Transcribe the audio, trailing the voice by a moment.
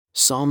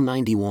Psalm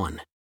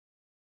 91.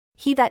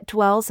 He that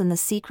dwells in the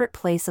secret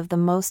place of the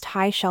Most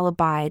High shall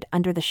abide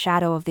under the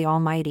shadow of the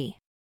Almighty.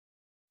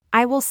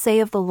 I will say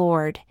of the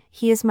Lord,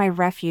 He is my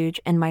refuge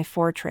and my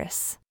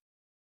fortress.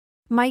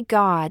 My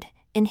God,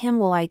 in Him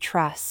will I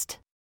trust.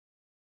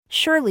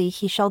 Surely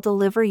He shall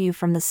deliver you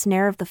from the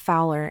snare of the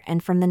fowler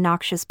and from the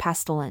noxious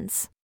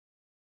pestilence.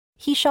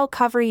 He shall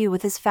cover you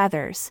with His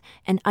feathers,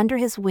 and under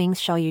His wings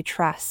shall you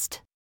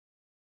trust.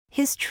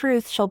 His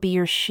truth shall be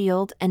your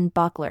shield and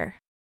buckler.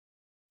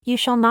 You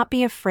shall not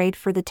be afraid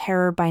for the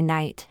terror by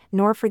night,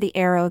 nor for the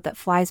arrow that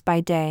flies by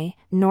day,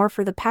 nor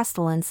for the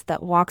pestilence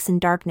that walks in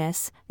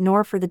darkness,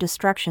 nor for the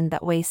destruction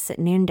that wastes at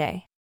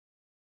noonday.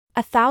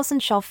 1,000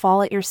 shall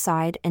fall at your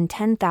side and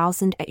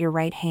 10,000 at your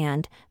right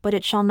hand, but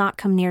it shall not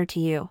come near to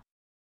you.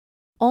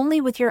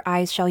 Only with your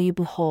eyes shall you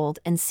behold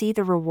and see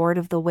the reward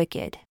of the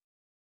wicked.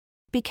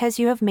 Because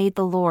you have made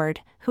the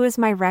Lord, who is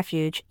my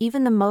refuge,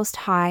 even the Most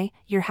High,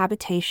 your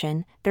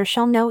habitation, there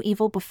shall no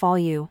evil befall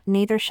you,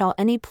 neither shall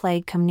any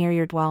plague come near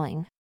your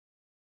dwelling.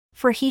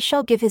 For He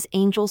shall give His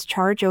angels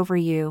charge over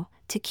you,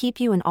 to keep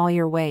you in all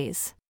your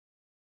ways.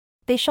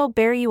 They shall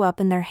bear you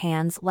up in their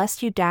hands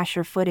lest you dash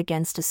your foot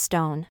against a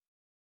stone.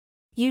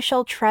 You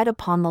shall tread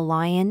upon the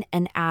lion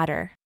and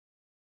adder.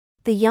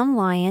 The young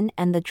lion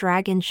and the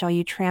dragon shall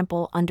you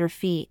trample under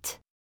feet.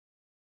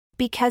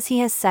 Because He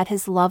has set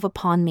His love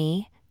upon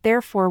me,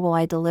 therefore will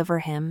I deliver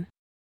him.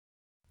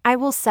 I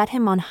will set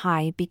him on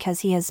high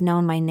because he has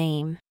known my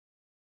name.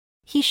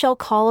 He shall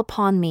call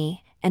upon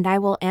me, and I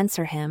will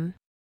answer him.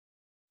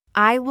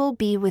 I will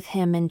be with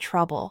him in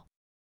trouble.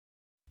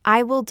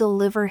 I will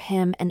deliver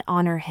him and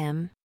honor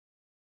him.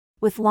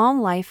 With long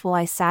life will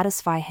I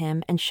satisfy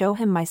him and show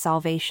him my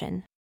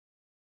salvation.